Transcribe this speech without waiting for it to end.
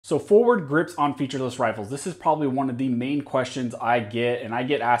So forward grips on featureless rifles. This is probably one of the main questions I get, and I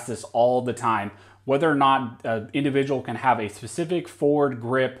get asked this all the time, whether or not an individual can have a specific forward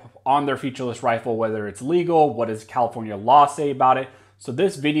grip on their featureless rifle, whether it's legal, what does California law say about it. So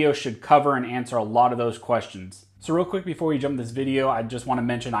this video should cover and answer a lot of those questions. So real quick before we jump this video, I just want to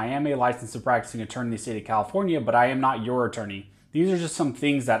mention I am a licensed and practicing attorney in the state of California, but I am not your attorney. These are just some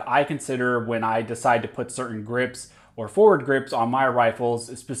things that I consider when I decide to put certain grips or forward grips on my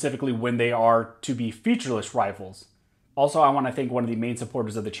rifles, specifically when they are to be featureless rifles. Also, I want to thank one of the main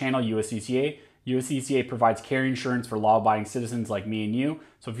supporters of the channel, USCCA. USCCA provides carry insurance for law-abiding citizens like me and you.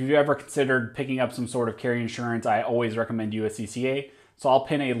 So if you've ever considered picking up some sort of carry insurance, I always recommend USCCA. So I'll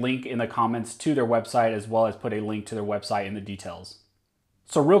pin a link in the comments to their website, as well as put a link to their website in the details.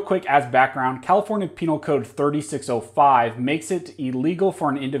 So real quick as background, California Penal Code 3605 makes it illegal for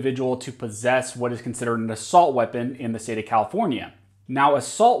an individual to possess what is considered an assault weapon in the state of California. Now,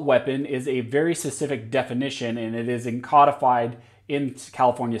 assault weapon is a very specific definition, and it is codified in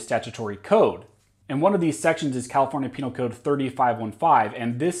California statutory code. And one of these sections is California Penal Code 3515,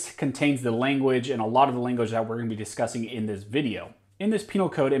 and this contains the language and a lot of the language that we're going to be discussing in this video. In this penal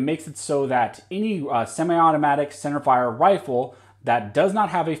code, it makes it so that any semi-automatic centerfire rifle that does not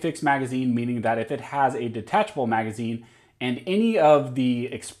have a fixed magazine, meaning that if it has a detachable magazine and any of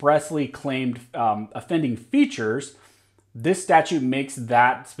the expressly claimed offending features, this statute makes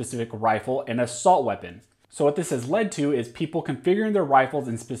that specific rifle an assault weapon. So what this has led to is people configuring their rifles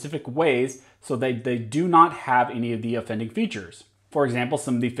in specific ways so that they do not have any of the offending features. For example,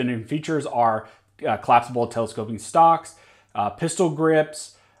 some of the offending features are collapsible telescoping stocks, pistol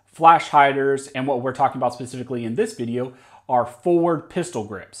grips, flash hiders, and what we're talking about specifically in this video are forward pistol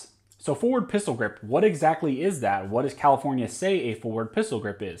grips. So forward pistol grip, what exactly is that? What does California say a forward pistol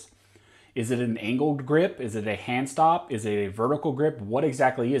grip is? Is it an angled grip? Is it a hand stop? Is it a vertical grip? What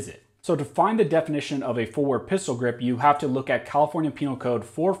exactly is it? So to find the definition of a forward pistol grip, you have to look at California Penal Code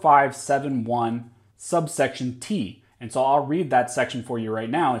 4571 subsection T. And so I'll read that section for you right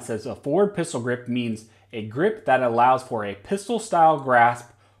now. It says a forward pistol grip means a grip that allows for a pistol style grasp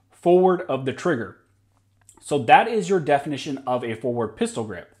forward of the trigger. So that is your definition of a forward pistol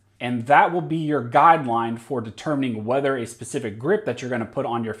grip. And that will be your guideline for determining whether a specific grip that you're going to put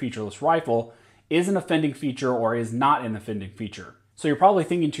on your featureless rifle is an offending feature or is not an offending feature. So you're probably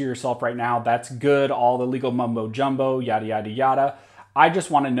thinking to yourself right now, that's good, all the legal mumbo jumbo, yada, yada, yada. I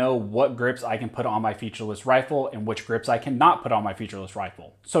just want to know what grips I can put on my featureless rifle and which grips I cannot put on my featureless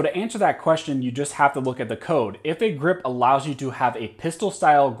rifle. So to answer that question, you just have to look at the code. If a grip allows you to have a pistol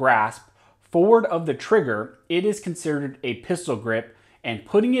style grasp forward of the trigger, it is considered a pistol grip, and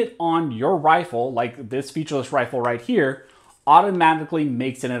putting it on your rifle, like this featureless rifle right here, automatically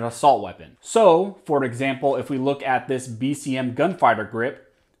makes it an assault weapon. So, for example, if we look at this BCM gunfighter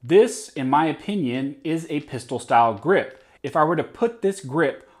grip, this, in my opinion, is a pistol style grip. If I were to put this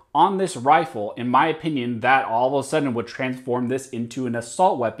grip on this rifle, in my opinion, that all of a sudden would transform this into an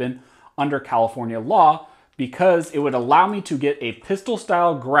assault weapon under California law, because it would allow me to get a pistol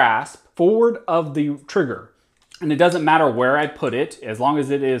style grasp forward of the trigger. And it doesn't matter where I put it, as long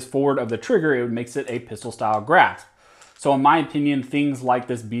as it is forward of the trigger, it makes it a pistol style grasp. So in my opinion, things like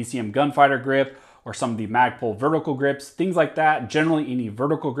this BCM gunfighter grip or some of the Magpul vertical grips, things like that, generally any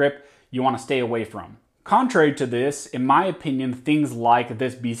vertical grip, you want to stay away from. Contrary to this, in my opinion, things like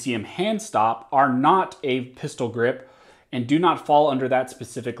this BCM hand stop are not a pistol grip and do not fall under that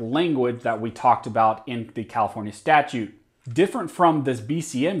specific language that we talked about in the California statute. Different from this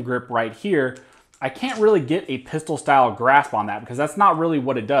BCM grip right here, I can't really get a pistol style grasp on that because that's not really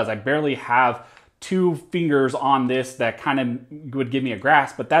what it does. I barely have two fingers on this that kind of would give me a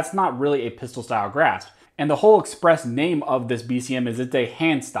grasp, but that's not really a pistol style grasp. And the whole express name of this BCM is it's a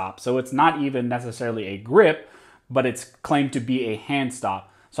hand stop. So it's not even necessarily a grip, but it's claimed to be a hand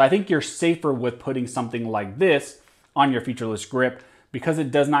stop. So I think you're safer with putting something like this on your featureless grip because it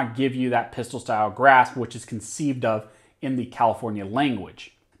does not give you that pistol style grasp, which is conceived of in the California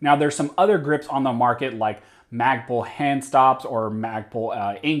language. Now there's some other grips on the market like Magpul hand stops or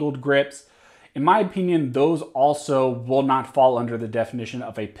Magpul angled grips. In my opinion, those also will not fall under the definition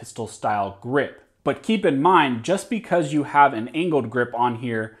of a pistol style grip. But keep in mind, just because you have an angled grip on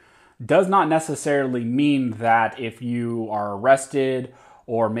here does not necessarily mean that if you are arrested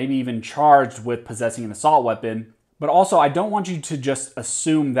or maybe even charged with possessing an assault weapon. But also, I don't want you to just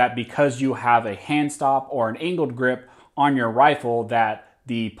assume that because you have a hand stop or an angled grip on your rifle that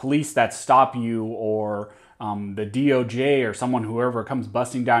the police that stop you or the DOJ or someone, whoever comes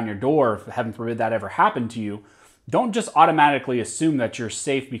busting down your door, if heaven forbid that ever happened to you, don't just automatically assume that you're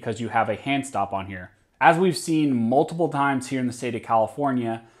safe because you have a hand stop on here. As we've seen multiple times here in the state of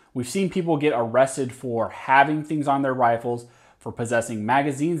California, We've seen people get arrested for having things on their rifles, for possessing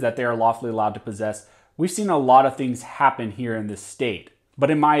magazines that they are lawfully allowed to possess. We've seen a lot of things happen here in this state.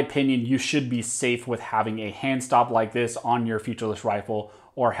 But in my opinion, you should be safe with having a hand stop like this on your featureless rifle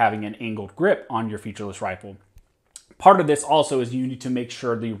or having an angled grip on your featureless rifle. Part of this also is you need to make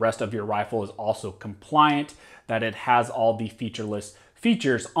sure the rest of your rifle is also compliant, that it has all the featureless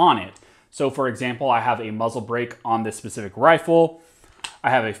features on it. So for example, I have a muzzle brake on this specific rifle. I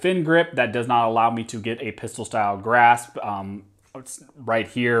have a fin grip that does not allow me to get a pistol style grasp. It's right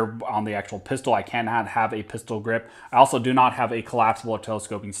here on the actual pistol. I cannot have a pistol grip. I also do not have a collapsible or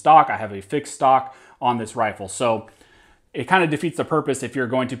telescoping stock. I have a fixed stock on this rifle. So it kind of defeats the purpose if you're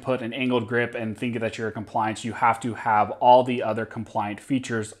going to put an angled grip and think that you're compliant. You have to have all the other compliant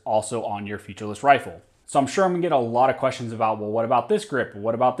features also on your featureless rifle. So I'm sure I'm gonna get a lot of questions about, well, what about this grip?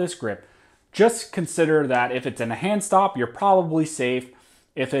 What about this grip? Just consider that if it's in a hand stop, you're probably safe.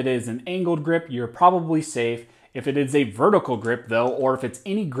 If it is an angled grip, you're probably safe. If it is a vertical grip though, or if it's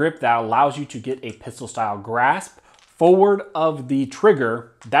any grip that allows you to get a pistol style grasp forward of the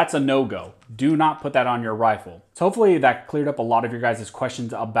trigger, that's a no-go. Do not put that on your rifle. So hopefully that cleared up a lot of your guys'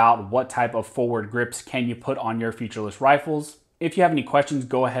 questions about what type of forward grips can you put on your featureless rifles. If you have any questions,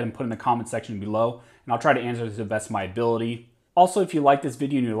 go ahead and put in the comment section below, and I'll try to answer to the best of my ability. Also, if you like this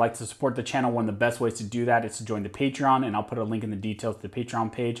video and you'd like to support the channel, one of the best ways to do that is to join the Patreon, and I'll put a link in the details to the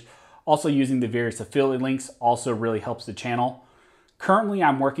Patreon page. Also, using the various affiliate links also really helps the channel. Currently,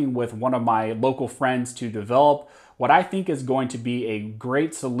 I'm working with one of my local friends to develop what I think is going to be a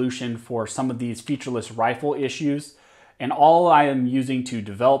great solution for some of these featureless rifle issues. And all I am using to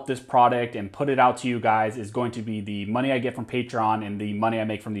develop this product and put it out to you guys is going to be the money I get from Patreon and the money I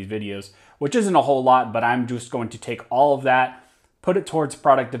make from these videos, which isn't a whole lot, but I'm just going to take all of that, put it towards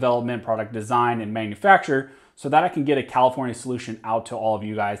product development, product design, and manufacture so that I can get a California solution out to all of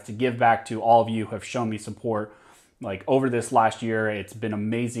you guys to give back to all of you who have shown me support. Like over this last year, it's been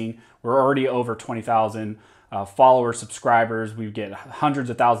amazing. We're already over 20,000 followers, subscribers. We get hundreds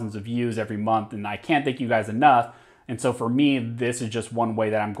of thousands of views every month, and I can't thank you guys enough. And so for me, this is just one way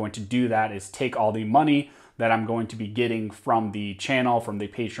that I'm going to do that, is take all the money that I'm going to be getting from the channel, from the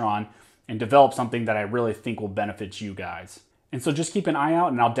Patreon, and develop something that I really think will benefit you guys. And so just keep an eye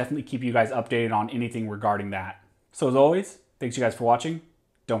out, and I'll definitely keep you guys updated on anything regarding that. So as always, thanks you guys for watching.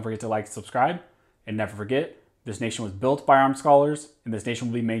 Don't forget to like, subscribe, and never forget, this nation was built by armed scholars, and this nation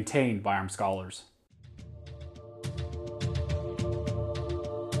will be maintained by armed scholars.